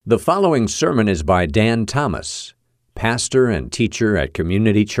The following sermon is by Dan Thomas, pastor and teacher at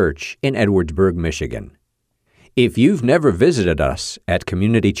Community Church in Edwardsburg, Michigan. If you've never visited us at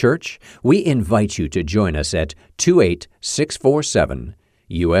Community Church, we invite you to join us at 28647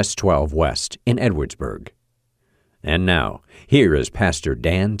 US 12 West in Edwardsburg. And now, here is Pastor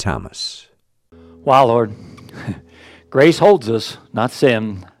Dan Thomas. Wow, Lord. Grace holds us, not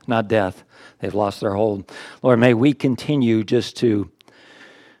sin, not death. They've lost their hold. Lord, may we continue just to,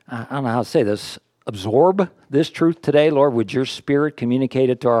 I don't know how to say this, absorb this truth today. Lord, would your Spirit communicate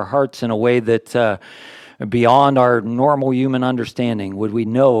it to our hearts in a way that beyond our normal human understanding, would we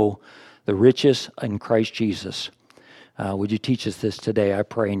know the riches in Christ Jesus? Would you teach us this today, I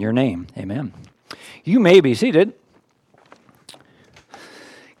pray in your name. Amen. You may be seated.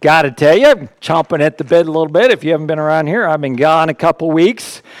 Got to tell you, I'm chomping at the bit a little bit. If you haven't been around here, I've been gone a couple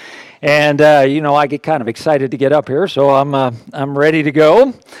weeks. And, I get kind of excited to get up here, so I'm ready to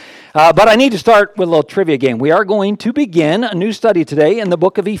go. But I need to start with a little trivia game. We are going to begin a new study today in the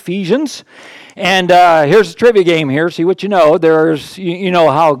book of Ephesians. And here's the trivia game here. See what you know. You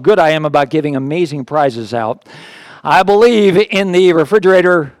know how good I am about giving amazing prizes out. I believe in the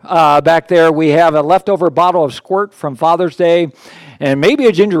refrigerator back there we have a leftover bottle of Squirt from Father's Day. And maybe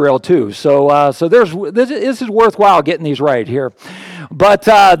a ginger ale too. So this is worthwhile getting these right here. But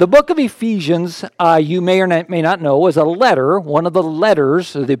the book of Ephesians, you may or may not know, is a letter, one of the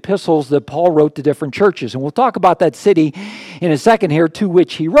letters, the epistles that Paul wrote to different churches. And we'll talk about that city in a second here, to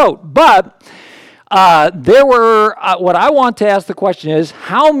which he wrote. But what I want to ask the question is,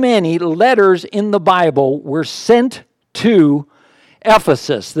 how many letters in the Bible were sent to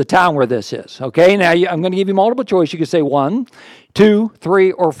Ephesus, the town where this is? Okay, now I'm going to give you multiple choice. You can say 1, 2,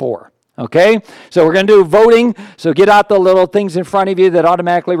 3, or 4. Okay, so we're going to do voting. So get out the little things in front of you that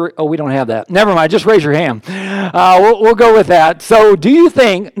automatically. We don't have that. Never mind. Just raise your hand. We'll go with that. So, do you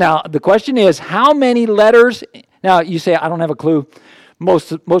think? Now, the question is, how many letters? Now, you say I don't have a clue.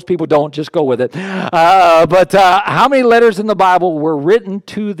 Most people don't. Just go with it. But how many letters in the Bible were written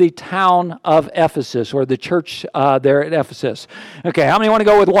to the town of Ephesus, or the church there at Ephesus? Okay, how many want to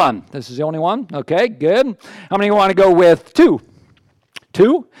go with 1? This is the only one? Okay, good. How many want to go with 2?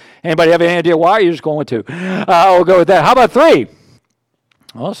 2? Anybody have any idea why? You're just going with 2. We'll go with that. How about 3?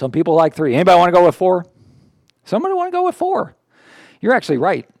 Well, some people like 3. Anybody want to go with 4? Somebody want to go with 4? You're actually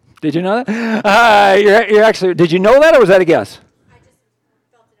right. Did you know that? You're actually. Did you know that, or was that a guess?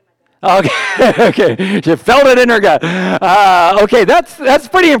 Okay. She felt it in her gut. Okay, that's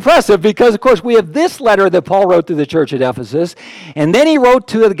pretty impressive because, of course, we have this letter that Paul wrote to the church at Ephesus, and then he wrote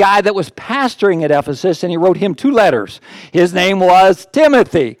to the guy that was pastoring at Ephesus, and he wrote him 2 letters. His name was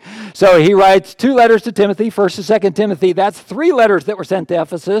Timothy. So he writes 2 letters to Timothy, 1st and 2nd Timothy. That's 3 letters that were sent to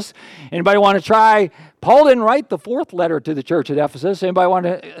Ephesus. Anybody want to try? Paul didn't write the 4th letter to the church at Ephesus. Anybody want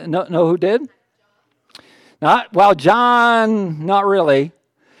to know who did? John, not really.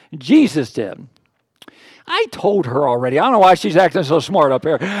 Jesus did. I told her already. I don't know why she's acting so smart up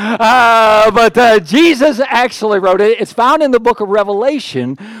here. But Jesus actually wrote it. It's found in the book of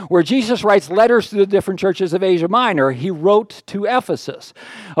Revelation where Jesus writes letters to the different churches of Asia Minor. He wrote to Ephesus.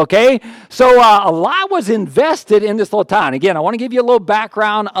 Okay? So a lot was invested in this little town. Again, I want to give you a little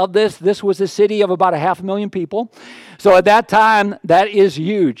background of this. This was a city of about 500,000 people. So at that time, that is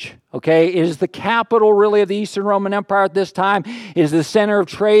huge. Okay, it is the capital really of the Eastern Roman Empire at this time. It is the center of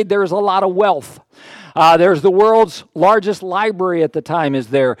trade. There is a lot of wealth. There's the world's largest library at the time is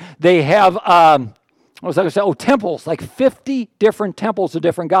there. They have, temples, like 50 different temples of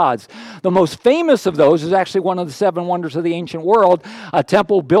different gods. The most famous of those is actually one of the 7 wonders of the ancient world, a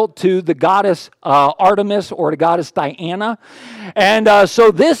temple built to the goddess Artemis or the goddess Diana. And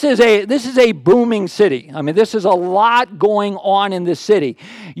so this is a booming city. I mean, this is a lot going on in this city.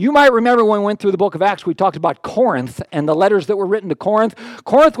 You might remember when we went through the book of Acts, we talked about Corinth and the letters that were written to Corinth.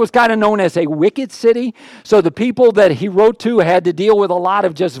 Corinth was kind of known as a wicked city. So the people that he wrote to had to deal with a lot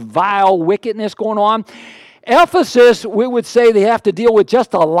of just vile wickedness going on. Ephesus, we would say they have to deal with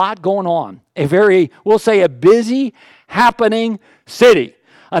just a lot going on. We'll say a busy, happening city.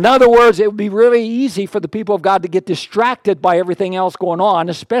 In other words, it would be really easy for the people of God to get distracted by everything else going on,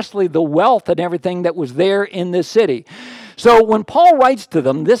 especially the wealth and everything that was there in this city. So when Paul writes to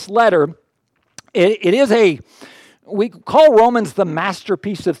them, this letter, we call Romans the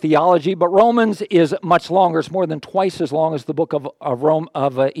masterpiece of theology, but Romans is much longer. It's more than twice as long as the book of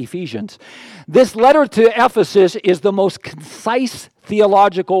Ephesians. This letter to Ephesus is the most concise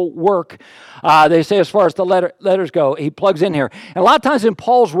theological work. They say as far as the letters go, he plugs in here. And a lot of times in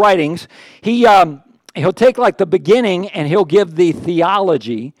Paul's writings, he'll take like the beginning and he'll give the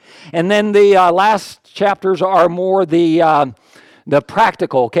theology, and then the last chapters are more the The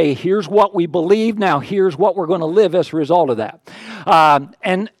practical, okay, here's what we believe, now here's what we're going to live as a result of that.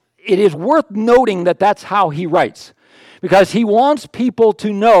 And it is worth noting that that's how he writes, because he wants people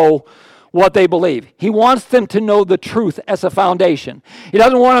to know what they believe. He wants them to know the truth as a foundation. He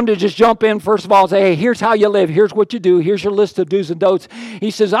doesn't want them to just jump in, first of all, and say, hey, here's how you live, here's what you do, here's your list of do's and don'ts. He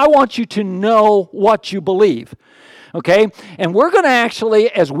says, I want you to know what you believe. Okay? And we're going to actually,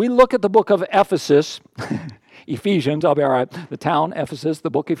 as we look at the book of Ephesus, Ephesians, I'll be all right, the town, Ephesus, the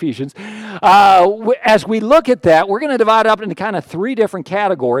book Ephesians. As we look at that, we're going to divide it up into kind of three different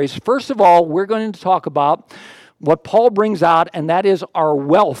categories. First of all, we're going to talk about what Paul brings out, and that is our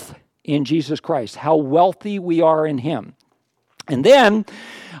wealth in Jesus Christ, how wealthy we are in him. And then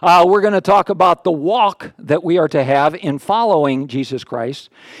we're going to talk about the walk that we are to have in following Jesus Christ.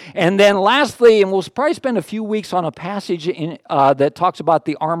 And then lastly, and we'll probably spend a few weeks on a passage that talks about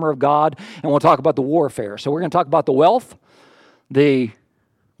the armor of God, and we'll talk about the warfare. So we're going to talk about the wealth,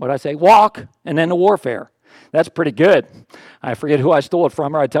 walk, and then the warfare. That's pretty good. I forget who I stole it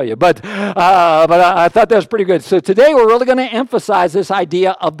from, or I tell you. But I thought that was pretty good. So today we're really going to emphasize this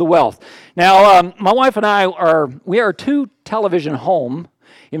idea of the wealth. Now, my wife and I we are two television home,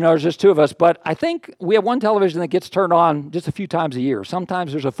 even though there's just two of us. But I think we have one television that gets turned on just a few times a year.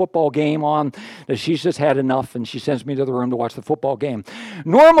 Sometimes there's a football game on that she's just had enough, and she sends me to the room to watch the football game.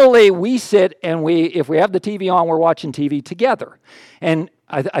 Normally, we sit and if we have the TV on, we're watching TV together. And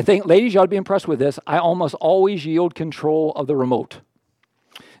I think, ladies, you ought to be impressed with this. I almost always yield control of the remote.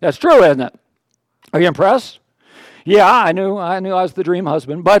 That's true, isn't it? Are you impressed? Yeah, I knew I was the dream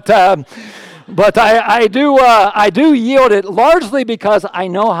husband, but I do yield it largely because I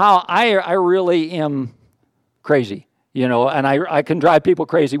know how I really am crazy. You know, and I can drive people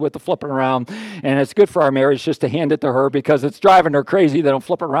crazy with the flipping around, and it's good for our marriage just to hand it to her because it's driving her crazy that I'm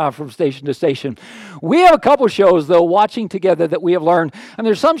flipping around from station to station. We have a couple shows, though, watching together that we have learned. And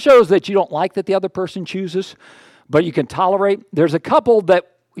there's some shows that you don't like that the other person chooses, but you can tolerate. There's a couple that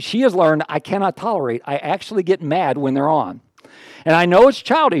she has learned I cannot tolerate. I actually get mad when they're on. And I know it's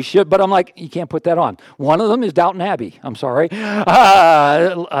childish, but I'm like, you can't put that on. One of them is Downton Abbey. I'm sorry.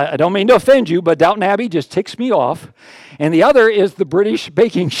 I don't mean to offend you, but Downton Abbey just ticks me off. And the other is the British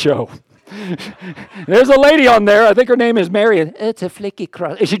baking show. There's a lady on there. I think her name is Marion. It's a flaky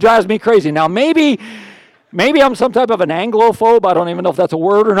crust. She drives me crazy. Now, maybe I'm some type of an Anglophobe. I don't even know if that's a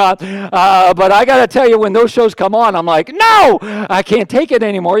word or not. But I got to tell you, when those shows come on, I'm like, no, I can't take it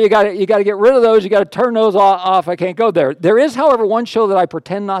anymore. You got to get rid of those. You got to turn those off. I can't go there. There is, however, one show that I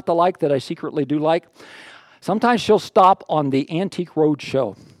pretend not to like that I secretly do like. Sometimes she'll stop on the Antique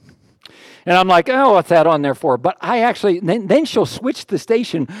Roadshow. And I'm like, oh, what's that on there for? But I actually, then she'll switch the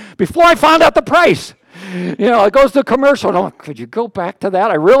station before I found out the price. You know, it goes to commercial. And I'm like, could you go back to that?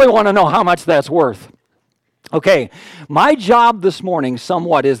 I really want to know how much that's worth. Okay, my job this morning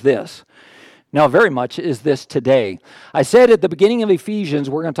somewhat is this. Now, very much is this today. I said at the beginning of Ephesians,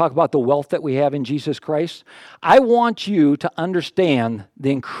 we're going to talk about the wealth that we have in Jesus Christ. I want you to understand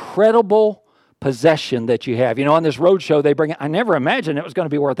the incredible possession that you have. You know, on this road show, they bring it. I never imagined it was going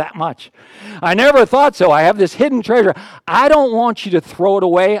to be worth that much. I never thought so. I have this hidden treasure. I don't want you to throw it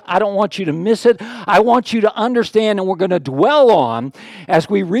away. I don't want you to miss it. I want you to understand, and we're going to dwell on, as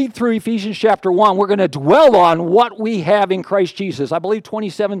we read through Ephesians chapter 1, we're going to dwell on what we have in Christ Jesus. I believe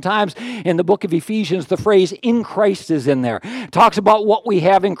 27 times in the book of Ephesians, the phrase "in Christ" is in there. It talks about what we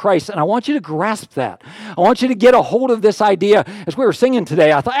have in Christ, and I want you to grasp that. I want you to get a hold of this idea. As we were singing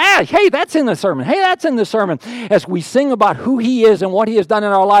today, I thought, hey, that's in the sermon. Hey, that's in the sermon. As we sing about who he is and what he has done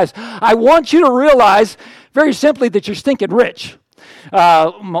in our lives, I want you to realize very simply that you're stinking rich.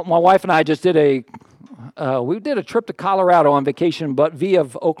 My wife and I just did we did a trip to Colorado on vacation, but via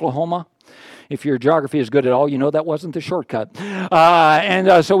Oklahoma. If your geography is good at all, you know that wasn't the shortcut.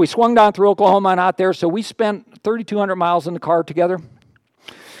 So we swung down through Oklahoma and out there. So we spent 3,200 miles in the car together.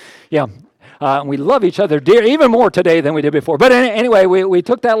 Yeah. And we love each other dear, even more today than we did before. But anyway, we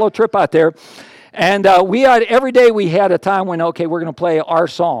took that little trip out there. And every day we had a time when, okay, we're going to play our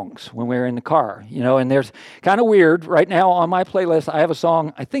songs when we were in the car. You know, and there's kind of weird. Right now on my playlist, I have a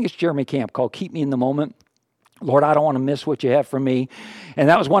song, I think it's Jeremy Camp, called Keep Me in the Moment. Lord, I don't want to miss what you have for me. And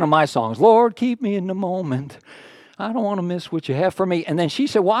that was one of my songs. Lord, keep me in the moment. I don't want to miss what you have for me. And then she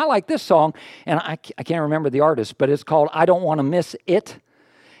said, well, I like this song. And I can't remember the artist, but it's called I Don't Want to Miss It.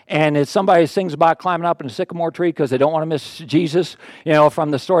 And it's somebody sings about climbing up in a sycamore tree because they don't want to miss Jesus, you know, from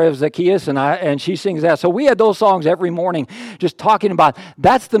the story of Zacchaeus. And she sings that. So we had those songs every morning just talking about,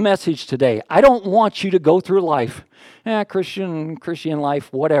 that's the message today. I don't want you to go through life, Christian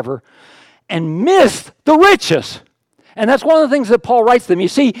life, whatever, and miss the riches. And that's one of the things that Paul writes them. You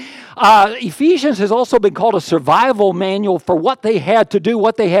see, Ephesians has also been called a survival manual for what they had to do,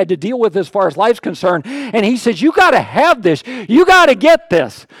 what they had to deal with as far as life's concerned. And he says, you got to have this. You got to get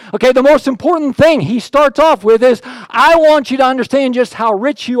this. Okay, the most important thing he starts off with is, I want you to understand just how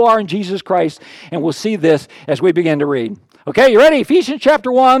rich you are in Jesus Christ. And we'll see this as we begin to read. Okay, you ready? Ephesians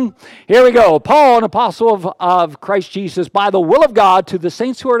chapter 1. Here we go. Paul, an apostle of Christ Jesus, by the will of God, to the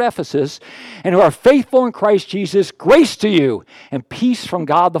saints who are at Ephesus and who are faithful in Christ Jesus, grace to you and peace from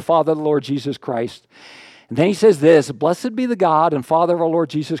God the Father, the Lord Jesus Christ. And then he says this, blessed be the God and Father of our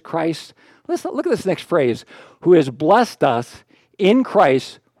Lord Jesus Christ. Listen, look at this next phrase, who has blessed us in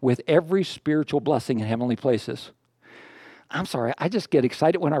Christ with every spiritual blessing in heavenly places. I'm sorry, I just get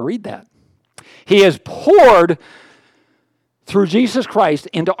excited when I read that. He has poured through Jesus Christ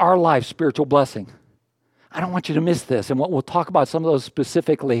into our life, spiritual blessing. I don't want you to miss this, and we'll talk about some of those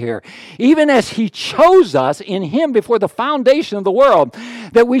specifically here. Even as he chose us in him before the foundation of the world,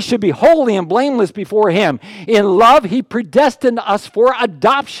 that we should be holy and blameless before him. In love, he predestined us for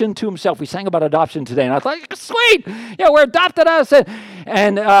adoption to himself. We sang about adoption today, and I thought, sweet, yeah, we're adopted us,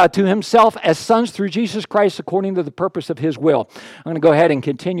 and to himself as sons through Jesus Christ according to the purpose of his will. I'm going to go ahead and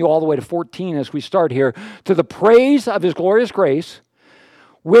continue all the way to 14 as we start here. To the praise of his glorious grace,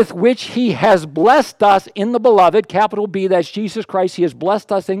 with which he has blessed us in the beloved, capital B, that's Jesus Christ. He has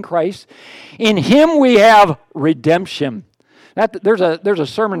blessed us in Christ. In him we have redemption. There's a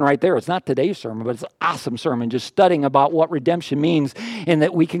sermon right there. It's not today's sermon, but it's an awesome sermon, just studying about what redemption means and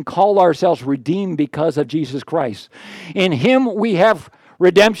that we can call ourselves redeemed because of Jesus Christ. In him we have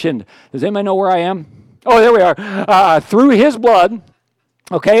redemption. Does anybody know where I am? Oh, there we are. Through his blood.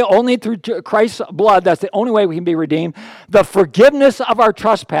 Okay, only through Christ's blood, that's the only way we can be redeemed. The forgiveness of our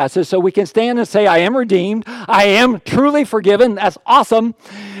trespasses, so we can stand and say, I am redeemed, I am truly forgiven, that's awesome.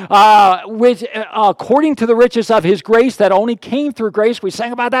 Which, according to the riches of his grace that only came through grace, we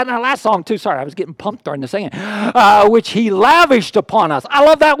sang about that in our last song too. Sorry, I was getting pumped during the singing. Which he lavished upon us. I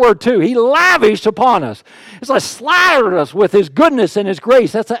love that word too. He lavished upon us. It's like slathered us with his goodness and his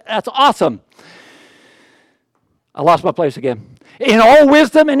grace. That's awesome. I lost my place again. In all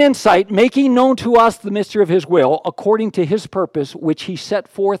wisdom and insight, making known to us the mystery of his will, according to his purpose, which he set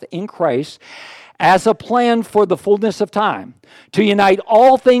forth in Christ, as a plan for the fullness of time, to unite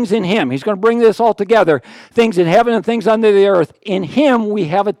all things in him. He's going to bring this all together, things in heaven and things under the earth. In him we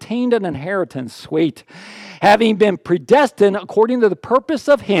have attained an inheritance. Sweet. Having been predestined according to the purpose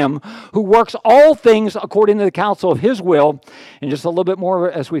of him who works all things according to the counsel of his will. And just a little bit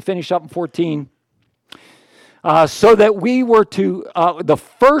more as we finish up in 14. So that we were the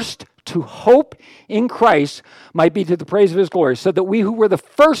first to hope in Christ might be to the praise of his glory. So that we who were the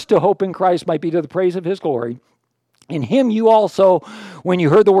first to hope in Christ might be to the praise of his glory. In him you also, when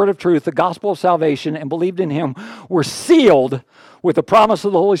you heard the word of truth, the gospel of salvation, and believed in him, were sealed with the promise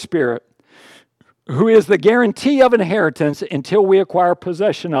of the Holy Spirit, who is the guarantee of inheritance until we acquire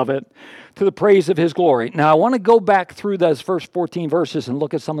possession of it, to the praise of his glory. Now, I want to go back through those first 14 verses and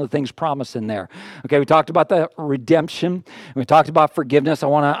look at some of the things promised in there. Okay, we talked about the redemption. We talked about forgiveness. I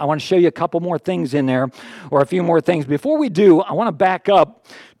want to show you a couple more things in there, or a few more things. Before we do, I want to back up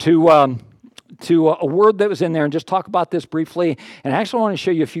to a word that was in there and just talk about this briefly. And I actually want to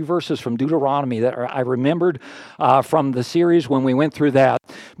show you a few verses from Deuteronomy that I remembered from the series when we went through that.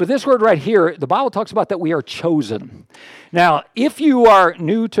 But this word right here, the Bible talks about that we are chosen. Now, if you are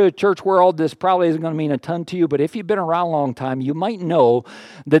new to church world, this probably isn't going to mean a ton to you, but if you've been around a long time, you might know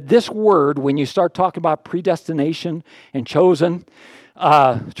that this word, when you start talking about predestination and chosen,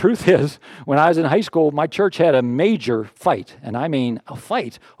 truth is, when I was in high school, my church had a major fight, and I mean a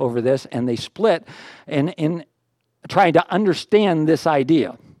fight over this, and they split in trying to understand this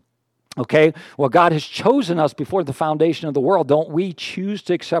idea. Okay, well, God has chosen us before the foundation of the world. Don't we choose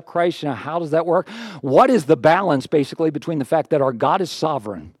to accept Christ? Now, how does that work? What is the balance, basically, between the fact that our God is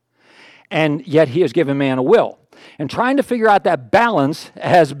sovereign, and yet he has given man a will? And trying to figure out that balance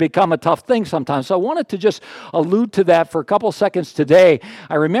has become a tough thing sometimes. So I wanted to just allude to that for a couple seconds today.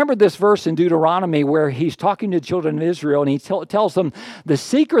 I remember this verse in Deuteronomy where he's talking to the children of Israel, and he tells them the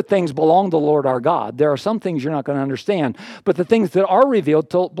secret things belong to the Lord our God. There are some things you're not going to understand, but the things that are revealed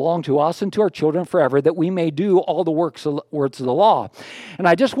belong to us and to our children forever, that we may do all the words of the law. And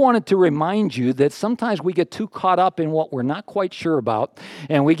I just wanted to remind you that sometimes we get too caught up in what we're not quite sure about,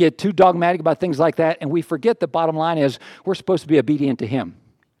 and we get too dogmatic about things like that, and we forget the bottom line is we're supposed to be obedient to him,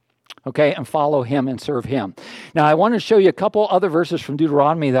 okay, and follow him and serve him. Now, I want to show you a couple other verses from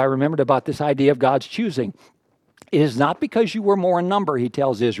Deuteronomy that I remembered about this idea of God's choosing. It is not because you were more in number, he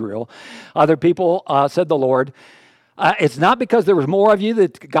tells Israel. Other people, said the Lord. It's not because there was more of you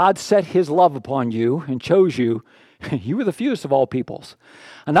that God set his love upon you and chose you You were the fewest of all peoples.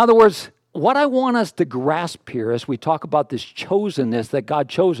 In other words, what I want us to grasp here as we talk about this chosenness that God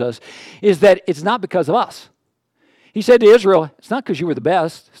chose us is that it's not because of us. He said to Israel, it's not because you were the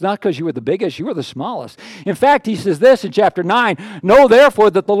best. It's not because you were the biggest. You were the smallest. In fact, he says this in chapter 9, know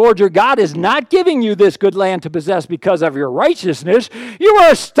therefore that the Lord your God is not giving you this good land to possess because of your righteousness. You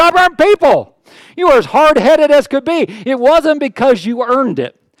are a stubborn people. You are as hard-headed as could be. It wasn't because you earned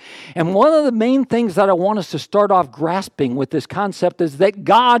it. And one of the main things that I want us to start off grasping with this concept is that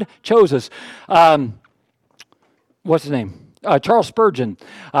God chose us. What's his name? Charles Spurgeon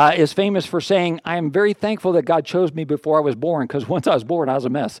is famous for saying, I am very thankful that God chose me before I was born, because once I was born, I was a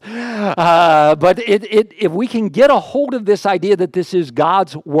mess. But if we can get a hold of this idea that this is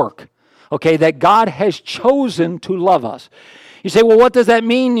God's work, okay, that God has chosen to love us. You say, well, what does that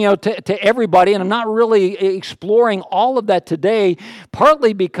mean, to everybody? And I'm not really exploring all of that today,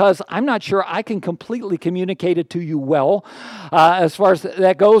 partly because I'm not sure I can completely communicate it to you well, as far as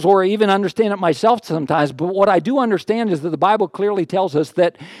that goes, or even understand it myself sometimes. But what I do understand is that the Bible clearly tells us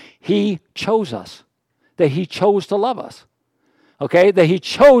that He chose us, that He chose to love us. Okay, that He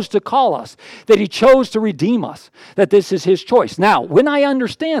chose to call us, that He chose to redeem us, that this is His choice. Now, when I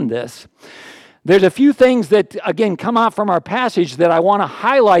understand this, there's a few things that, again, come out from our passage that I want to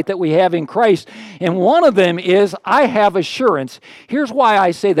highlight that we have in Christ. And one of them is, I have assurance. Here's why I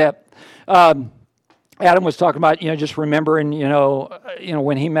say that. Adam was talking about, just remembering,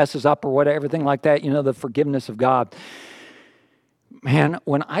 when he messes up or whatever, everything like that, the forgiveness of God. Man,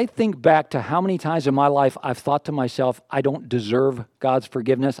 when I think back to how many times in my life I've thought to myself, I don't deserve God's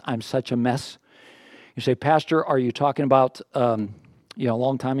forgiveness. I'm such a mess. You say, Pastor, are you talking about... a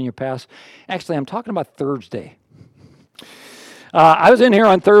long time in your past. Actually, I'm talking about Thursday. I was in here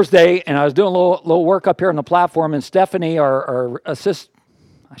on Thursday, and I was doing a little work up here on the platform, and Stephanie, our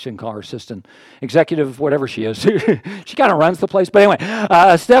I shouldn't call her assistant, executive, whatever she is. She kind of runs the place. But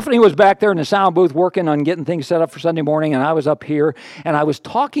anyway, Stephanie was back there in the sound booth working on getting things set up for Sunday morning, and I was up here, and I was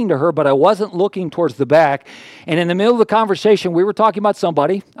talking to her, but I wasn't looking towards the back. And in the middle of the conversation, we were talking about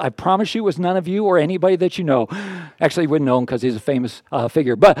somebody. I promise you it was none of you or anybody that you know. Actually, you wouldn't know him because he's a famous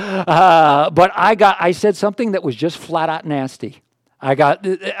figure. But I said something that was just flat out nasty.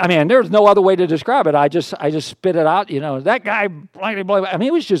 There's no other way to describe it. I just spit it out, that guy, blah, blah, blah.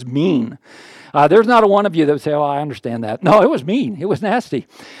 It was just mean. There's not a one of you that would say, oh, I understand that. No, it was mean. It was nasty.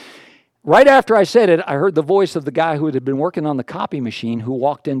 Right after I said it, I heard the voice of the guy who had been working on the copy machine who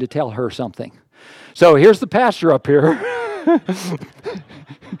walked in to tell her something. So here's the pastor up here.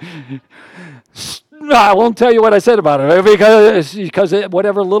 I won't tell you what I said about it because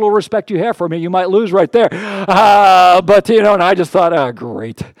whatever little respect you have for me, you might lose right there. But and I just thought, oh,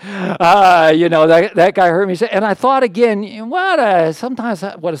 great. That guy heard me say, and I thought again, sometimes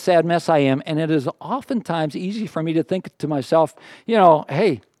what a sad mess I am. And it is oftentimes easy for me to think to myself,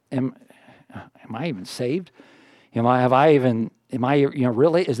 hey, am I even saved? Really,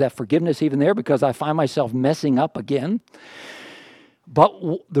 is that forgiveness even there? Because I find myself messing up again. But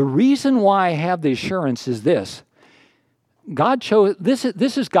the reason why I have the assurance is this. God chose, this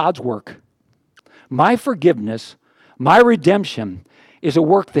is God's work. My forgiveness, my redemption is a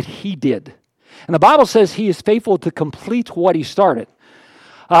work that He did. And the Bible says He is faithful to complete what He started.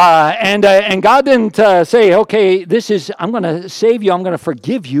 And God didn't say, okay, I'm going to save you, I'm going to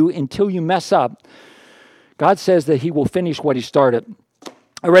forgive you until you mess up. God says that He will finish what He started.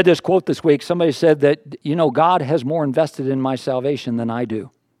 I read this quote this week. Somebody said that, God has more invested in my salvation than I do.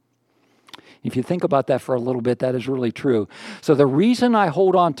 If you think about that for a little bit, that is really true. So the reason I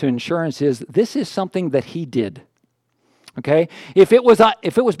hold on to insurance is this is something that He did. Okay? If it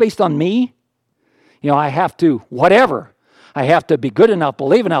was based on me, I have to, whatever. I have to be good enough,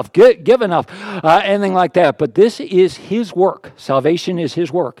 believe enough, give enough, anything like that. But this is His work. Salvation is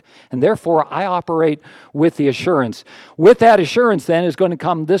His work. And therefore, I operate with the assurance. With that assurance, then, is going to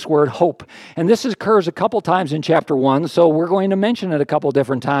come this word, hope. And this occurs a couple times in chapter 1, so we're going to mention it a couple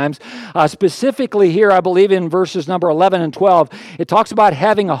different times. Specifically here, I believe in verses number 11 and 12, it talks about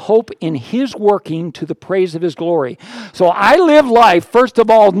having a hope in His working to the praise of His glory. So I live life, first of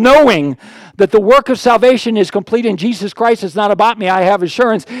all, knowing that the work of salvation is complete in Jesus Christ. It's not about me. I have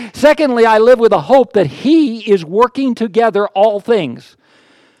assurance. Secondly, I live with a hope that He is working together all things.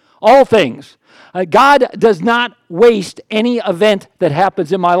 All things. God does not waste any event that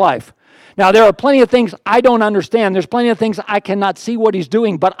happens in my life. Now, there are plenty of things I don't understand. There's plenty of things I cannot see what He's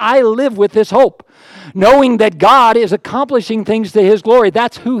doing, but I live with this hope, knowing that God is accomplishing things to His glory.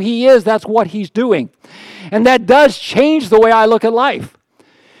 That's who He is. That's what He's doing. And that does change the way I look at life.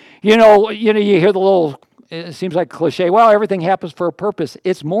 You hear the it seems like a cliche, well, everything happens for a purpose.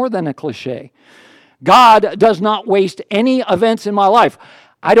 It's more than a cliche. God does not waste any events in my life.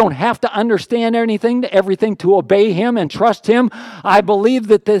 I don't have to understand everything to obey Him and trust Him. I believe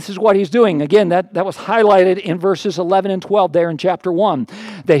that this is what He's doing. Again, that was highlighted in verses 11 and 12 there in chapter 1,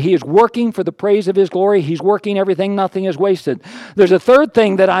 that He is working for the praise of His glory. He's working everything. Nothing is wasted. There's a third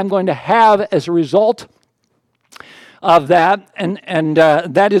thing that I'm going to have as a result of that, and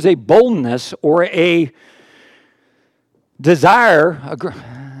that is a boldness or a desire,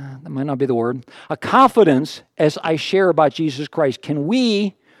 that might not be the word, a confidence as I share about Jesus Christ. Can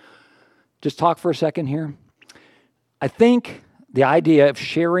we just talk for a second here? I think the idea of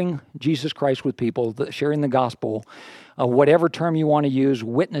sharing Jesus Christ with people, sharing the gospel, whatever term you want to use,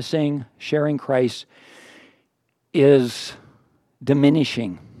 witnessing, sharing Christ, is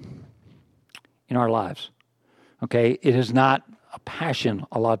diminishing in our lives. Okay? It is not a passion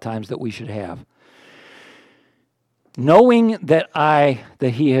a lot of times that we should have. Knowing that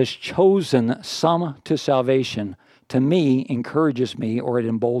He has chosen some to salvation, to me, encourages me or it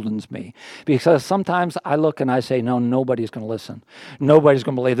emboldens me. Because sometimes I look and I say, no, nobody's going to listen. Nobody's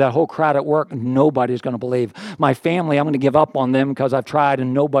going to believe. That whole crowd at work, nobody's going to believe. My family, I'm going to give up on them because I've tried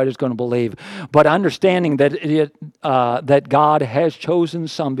and nobody's going to believe. But understanding that that God has chosen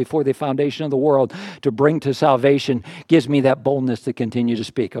some before the foundation of the world to bring to salvation gives me that boldness to continue to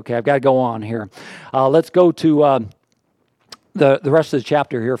speak. Okay, I've got to go on here. Let's go to the rest of the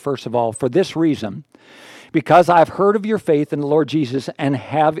chapter here, first of all. For this reason, because I've heard of your faith in the Lord Jesus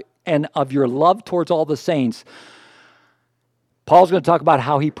and of your love towards all the saints, Paul's going to talk about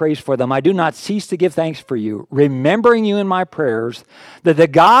how he prays for them. I do not cease to give thanks for you, remembering you in my prayers, that the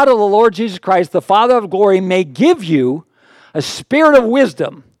God of the Lord Jesus Christ, the Father of glory, may give you a spirit of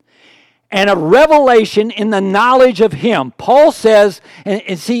wisdom and a revelation in the knowledge of Him. Paul says,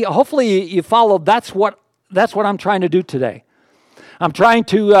 and see, hopefully you follow, that's what I'm trying to do today. I'm trying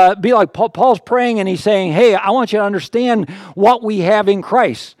to be like Paul's praying, and he's saying, hey, I want you to understand what we have in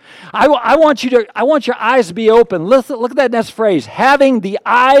Christ. I want your eyes to be open. Look at that next phrase, having the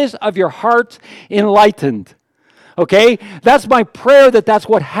eyes of your heart enlightened. Okay? That's my prayer, that's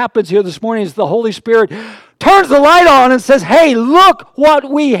what happens here this morning, is the Holy Spirit turns the light on and says, hey, look what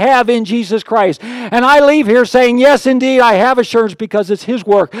we have in Jesus Christ. And I leave here saying, yes, indeed, I have assurance because it's His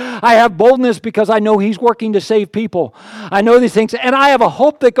work. I have boldness because I know He's working to save people. I know these things. And I have a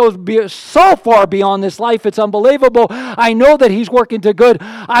hope that goes so far beyond this life, it's unbelievable. I know that He's working to good.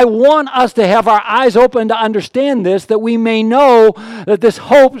 I want us to have our eyes open to understand this, that we may know that this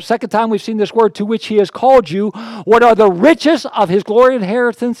hope, second time we've seen this word, to which He has called you, what are the riches of His glory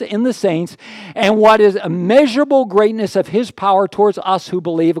inheritance in the saints, and what is immeasurable greatness of His power towards us who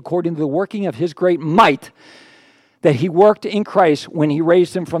believe, according to the working of His great might that He worked in Christ when He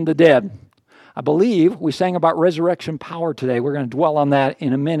raised Him from the dead. I believe we sang about resurrection power today. We're going to dwell on that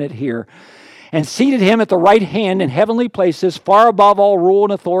in a minute here. And seated Him at the right hand in heavenly places, far above all rule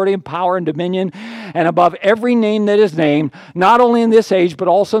and authority and power and dominion, and above every name that is named, not only in this age, but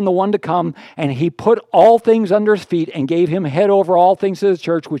also in the one to come. And He put all things under His feet and gave Him head over all things to the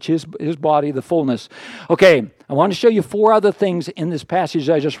church, which is His body, the fullness. Okay, I want to show you 4 other things in this passage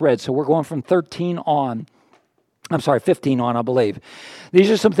I just read. So we're going from 15 on, I believe.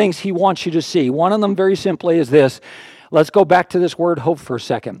 These are some things He wants you to see. One of them, very simply, is this. Let's go back to this word hope for a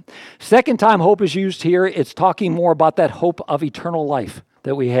second. Second time hope is used here, it's talking more about that hope of eternal life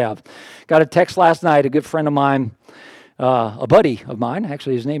that we have. Got a text last night, a good friend of mine, a buddy of mine,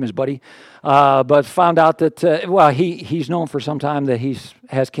 actually his name is Buddy, but found out that, he's known for some time that he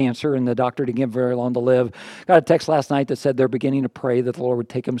has cancer and the doctor didn't give him very long to live. Got a text last night that said they're beginning to pray that the Lord would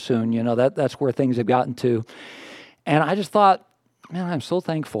take him soon. You know, that's where things have gotten to. And I just thought, man, I'm so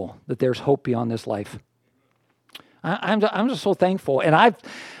thankful that there's hope beyond this life. I'm just so thankful. And I've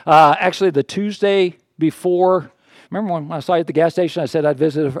actually the Tuesday before, remember when I saw you at the gas station, I said I'd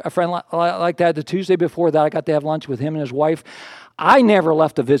visit a friend like that. The Tuesday before that, I got to have lunch with him and his wife. I never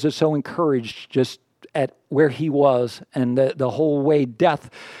left a visit so encouraged just at where he was and the whole way death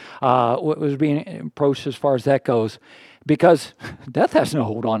was being approached as far as that goes. Because death has no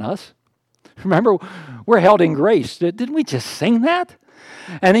hold on us. Remember, we're held in grace. Didn't we just sing that?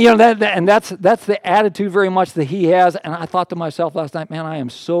 And you know that's the attitude very much that he has. And I thought to myself last night, man, I am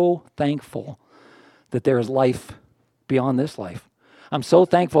so thankful that there is life beyond this life. I'm so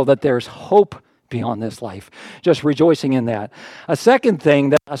thankful that there's hope beyond this life. Just rejoicing in that. A second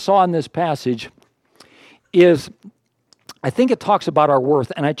thing that I saw in this passage is, I think it talks about our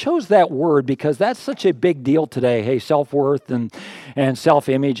worth. And I chose that word because that's such a big deal today. Hey, self-worth and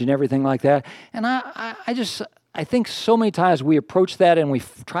self-image and everything like that. And I think so many times we approach that and we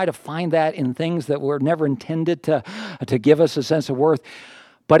try to find that in things that were never intended to give us a sense of worth.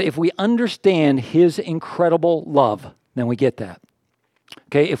 But if we understand His incredible love, then we get that.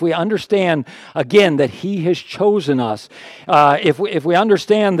 Okay, if we understand, again, that He has chosen us, if we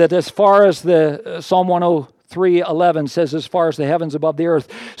understand that as far as the Psalm 103:11 says, as far as the heavens above the earth,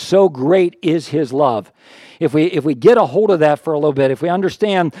 so great is His love. If we get a hold of that for a little bit, if we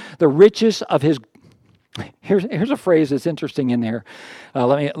understand the riches of His, here's a phrase that's interesting in there.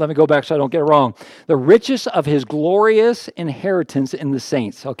 Let me go back so I don't get it wrong. The riches of His glorious inheritance in the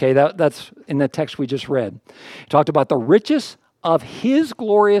saints. Okay, that's in the text we just read. It talked about the riches of His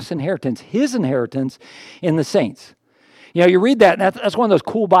glorious inheritance, His inheritance in the saints. You know, you read that, and that's one of those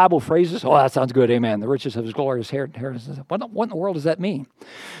cool Bible phrases. Oh, that sounds good, amen. The riches of His glorious inheritance. What in the world does that mean?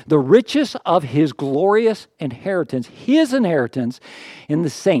 The riches of His glorious inheritance, His inheritance in the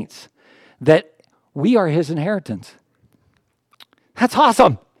saints, that we are His inheritance. That's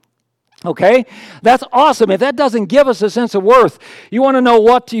awesome. Okay? That's awesome. If that doesn't give us a sense of worth, you want to know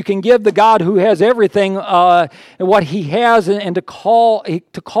what you can give the God who has everything, and what He has, and to call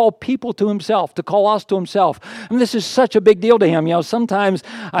people to Himself, to call us to Himself. I mean, this is such a big deal to Him. You know, sometimes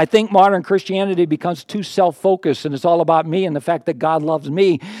I think modern Christianity becomes too self-focused, and it's all about me and the fact that God loves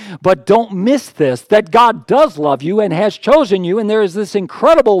me. But don't miss this, that God does love you and has chosen you, and there is this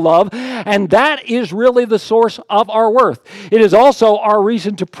incredible love, and that is really the source of our worth. It is also our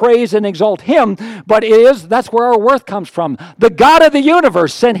reason to praise and exalt Him, but that's where our worth comes from. The God of the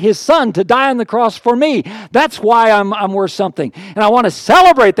universe sent His Son to die on the cross for me. That's why I'm worth something. And I want to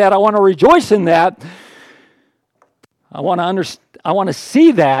celebrate that. I want to rejoice in that. I want to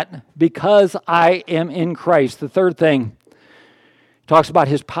see that because I am in Christ. The third thing talks about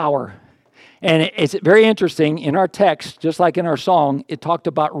His power. And it's very interesting, in our text, just like in our song, it talked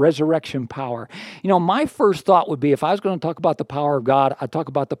about resurrection power. You know, my first thought would be, if I was going to talk about the power of God, I'd talk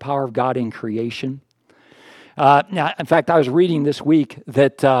about the power of God in creation. Now, in fact, I was reading this week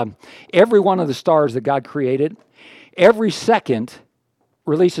that every one of the stars that God created, every second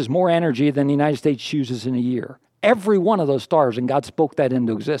releases more energy than the United States uses in a year. Every one of those stars, and God spoke that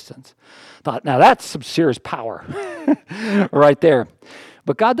into existence. Thought, now that's some serious power right there.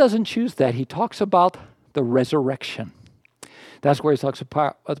 But God doesn't choose that. He talks about the resurrection. That's where He talks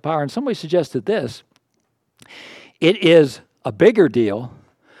about the power. And somebody suggested this. It is a bigger deal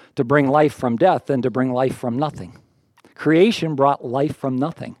to bring life from death than to bring life from nothing. Creation brought life from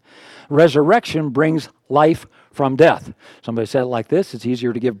nothing. Resurrection brings life from death. Somebody said it like this: it's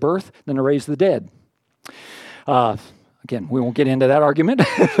easier to give birth than to raise the dead. Again, we won't get into that argument.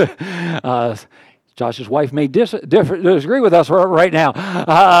 Josh's wife may disagree with us right now.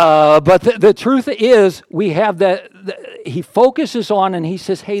 But the truth is, we have that. He focuses on, and he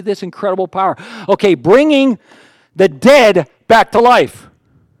says, hey, this incredible power. Okay, bringing the dead back to life.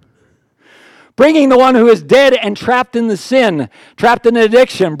 Bringing the one who is dead and trapped in the sin, trapped in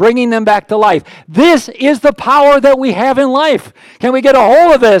addiction, bringing them back to life. This is the power that we have in life. Can we get a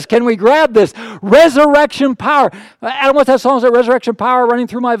hold of this? Can we grab this? Resurrection power. Adam, what's that song? Is that resurrection power running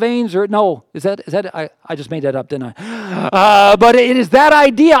through my veins? Or no, is that? I just made that up, didn't I? But it is that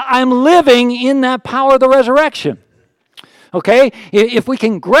idea. I'm living in that power of the resurrection. Okay? If we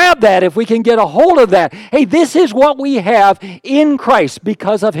can grab that, if we can get a hold of that, hey, this is what we have in Christ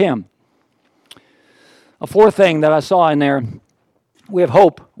because of Him. A fourth thing that I saw in there, we have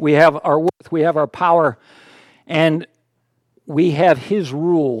hope, we have our worth, we have our power, and we have His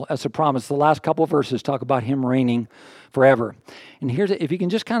rule as a promise. The last couple of verses talk about Him reigning forever. And here's, if you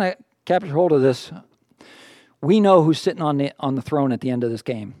can just kind of capture hold of this, we know who's sitting on the throne at the end of this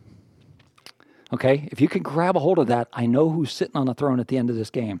game. Okay? If you can grab a hold of that, I know who's sitting on the throne at the end of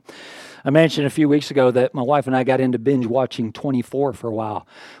this game. I mentioned a few weeks ago that my wife and I got into binge watching 24 for a while,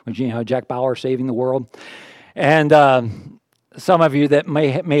 with Jack Bauer saving the world. And some of you that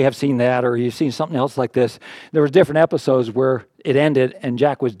may have seen that, or you've seen something else like this, there was different episodes where it ended and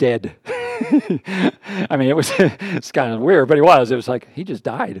Jack was dead. I mean, it's kind of weird, but he was. It was like, he just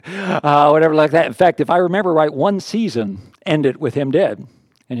died, whatever like that. In fact, if I remember right, one season ended with him dead.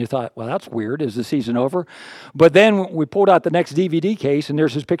 And you thought, well, that's weird. Is the season over? But then we pulled out the next DVD case, and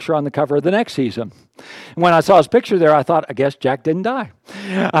there's his picture on the cover of the next season. And when I saw his picture there, I thought, I guess Jack didn't die.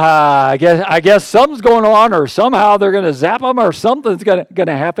 I guess something's going on, or somehow they're going to zap him, or something's going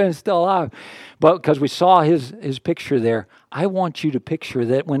to happen. He's still alive. But because we saw his picture there, I want you to picture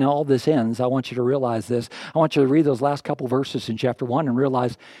that when all this ends, I want you to realize this. I want you to read those last couple verses in chapter 1 and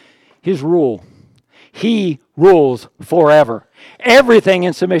realize His rule. He rules forever. Everything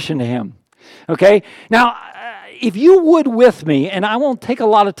in submission to Him. Okay? Now, if you would with me, and I won't take a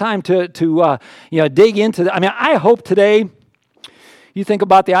lot of time to dig into that. I mean, I hope today you think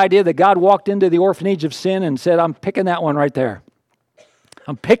about the idea that God walked into the orphanage of sin and said, I'm picking that one right there.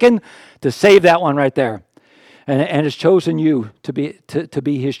 I'm picking to save that one right there. And has chosen you to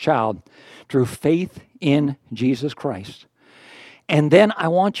be his child through faith in Jesus Christ. And then I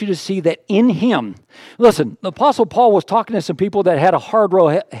want you to see that in him, listen, the Apostle Paul was talking to some people that had a hard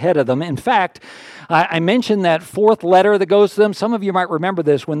road ahead of them. In fact, I mentioned that fourth letter that goes to them. Some of you might remember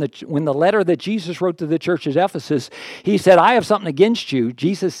this. When the letter that Jesus wrote to the church at Ephesus, he said, I have something against you.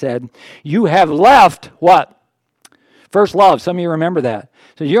 Jesus said, you have left what? First love. Some of you remember that.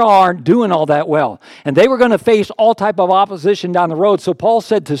 So you aren't doing all that well. And they were going to face all type of opposition down the road. So Paul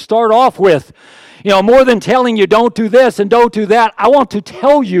said to start off with, more than telling you don't do this and don't do that, I want to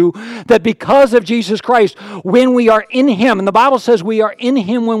tell you that because of Jesus Christ, when we are in him, and the Bible says we are in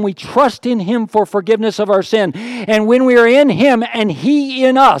him when we trust in him for forgiveness of our sin, and when we are in him and he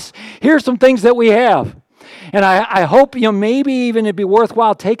in us, here's some things that we have. And I hope, maybe even it'd be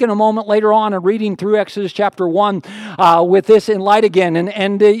worthwhile taking a moment later on and reading through Exodus chapter 1 with this in light again.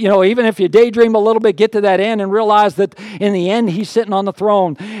 And even if you daydream a little bit, get to that end and realize that in the end, he's sitting on the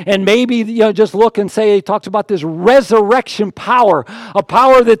throne. And maybe, just look and say, he talks about this resurrection power, a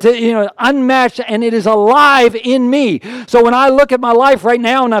power that's, unmatched, and it is alive in me. So when I look at my life right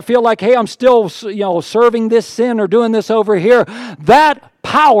now and I feel like, hey, I'm still, serving this sin or doing this over here, that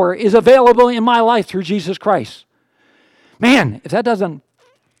power is available in my life through Jesus Christ. Man, if that doesn't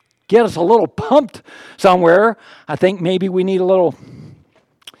get us a little pumped somewhere, I think maybe we need a little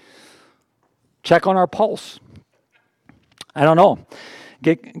check on our pulse. I don't know.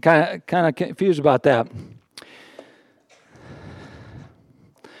 Get kind of confused about that.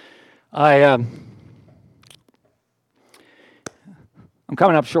 I'm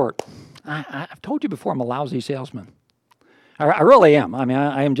coming up short. I've told you before, I'm a lousy salesman. I really am.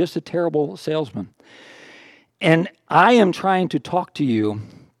 I am just a terrible salesman. And I am trying to talk to you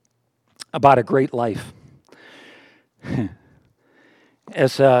about a great life.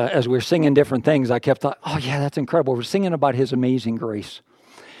 As we're singing different things, I kept thought, oh yeah, that's incredible. We're singing about his amazing grace.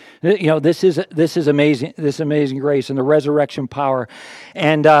 This is amazing. This amazing grace and the resurrection power,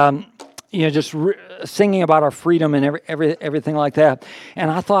 and singing about our freedom and everything like that. And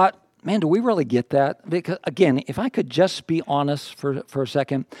I thought, man, do we really get that? Because again, if I could just be honest for a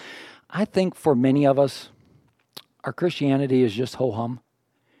second, I think for many of us, our Christianity is just ho-hum.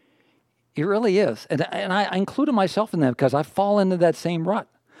 It really is. And I included myself in that because I fall into that same rut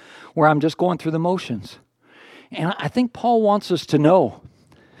where I'm just going through the motions. And I think Paul wants us to know,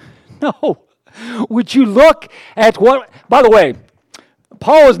 no, would you look at what, by the way,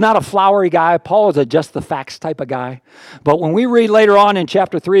 Paul is not a flowery guy. Paul is a just the facts type of guy. But when we read later on in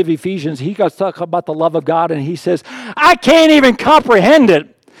chapter 3 of Ephesians, he goes to talk about the love of God, and he says, I can't even comprehend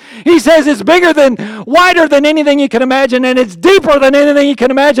it. He says it's wider than anything you can imagine, and it's deeper than anything you can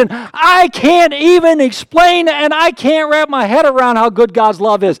imagine. I can't even explain, and I can't wrap my head around how good God's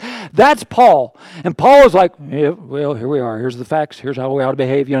love is. That's Paul. And Paul is like, yeah, well, here we are. Here's the facts. Here's how we ought to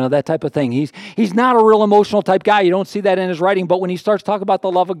behave, that type of thing. He's not a real emotional type guy. You don't see that in his writing, but when he starts talking about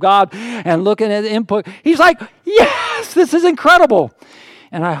the love of God and looking at the input, he's like, yes, this is incredible.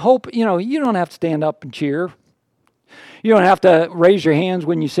 And I hope, you don't have to stand up and cheer. You don't have to raise your hands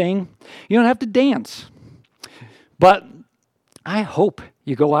when you sing. You don't have to dance. But I hope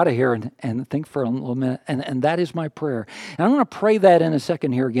you go out of here and think for a little minute. And that is my prayer. And I'm going to pray that in a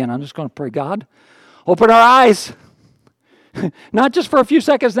second here again. I'm just going to pray, God, open our eyes. Not just for a few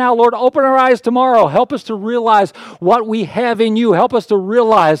seconds now, Lord, open our eyes tomorrow. Help us to realize what we have in you. Help us to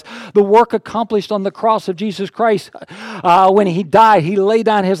realize the work accomplished on the cross of Jesus Christ. When he died, he laid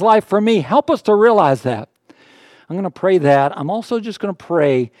down his life for me. Help us to realize that. I'm going to pray that. I'm also just going to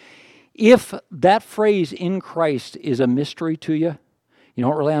pray if that phrase in Christ is a mystery to you, you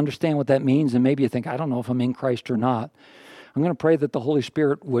don't really understand what that means, and maybe you think, I don't know if I'm in Christ or not. I'm going to pray that the Holy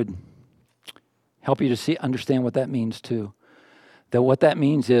Spirit would help you to understand what that means too. That what that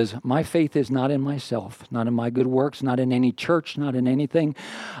means is my faith is not in myself, not in my good works, not in any church, not in anything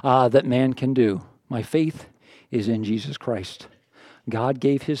that man can do. My faith is in Jesus Christ. God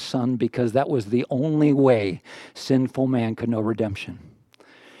gave his son because that was the only way sinful man could know redemption.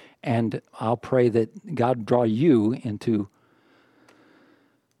 And I'll pray that God draw you into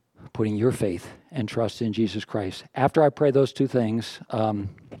putting your faith and trust in Jesus Christ. After I pray those two things, Jen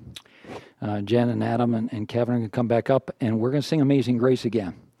and Adam and Kevin are going to come back up, and we're going to sing Amazing Grace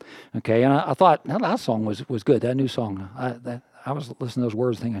again. Okay, and I thought that song was good, that new song. I was listening to those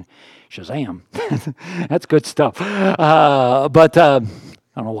words thinking, Shazam. That's good stuff. But I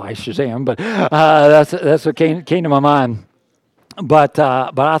don't know why Shazam, but that's what came to my mind. But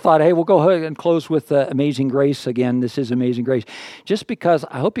I thought, hey, we'll go ahead and close with Amazing Grace again. This is Amazing Grace. Just because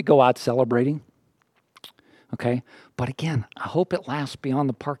I hope you go out celebrating. Okay? But again, I hope it lasts beyond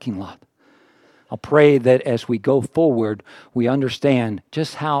the parking lot. I'll pray that as we go forward, we understand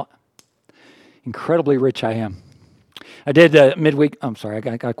just how incredibly rich I am. I did midweek. I'm sorry, I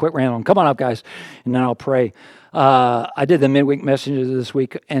got to quit rambling. Come on up, guys, and then I'll pray. I did the midweek messages this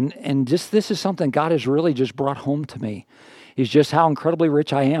week, and just this is something God has really just brought home to me. Is just how incredibly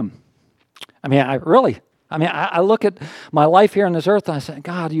rich I am. I mean, I look at my life here on this earth, and I say,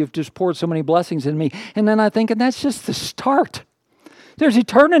 God, you've just poured so many blessings in me. And then I think, and that's just the start. There's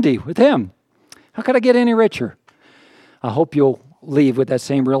eternity with Him. How could I get any richer? I hope you'll leave with that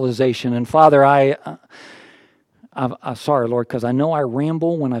same realization. And Father, I'm sorry, Lord, because I know I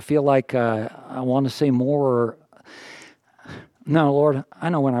ramble when I feel like I want to say more. No, Lord, I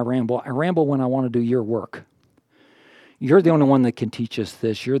know when I ramble. I ramble when I want to do your work. You're the only one that can teach us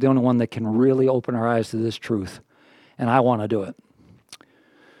this. You're the only one that can really open our eyes to this truth. And I want to do it.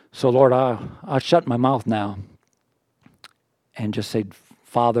 So, Lord, I'll shut my mouth now and just say,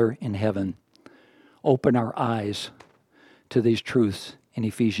 Father in heaven, open our eyes to these truths in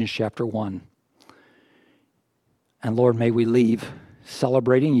Ephesians chapter 1. And Lord, may we leave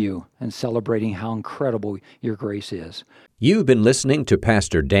celebrating you and celebrating how incredible your grace is. You've been listening to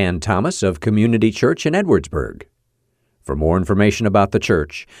Pastor Dan Thomas of Community Church in Edwardsburg. For more information about the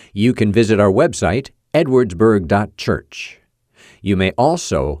church, you can visit our website, edwardsburg.church. You may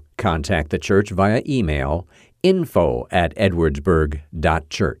also contact the church via email,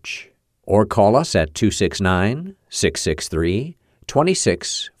 info@edwardsburg.church, or call us at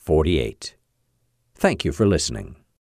 269-663-2648. Thank you for listening.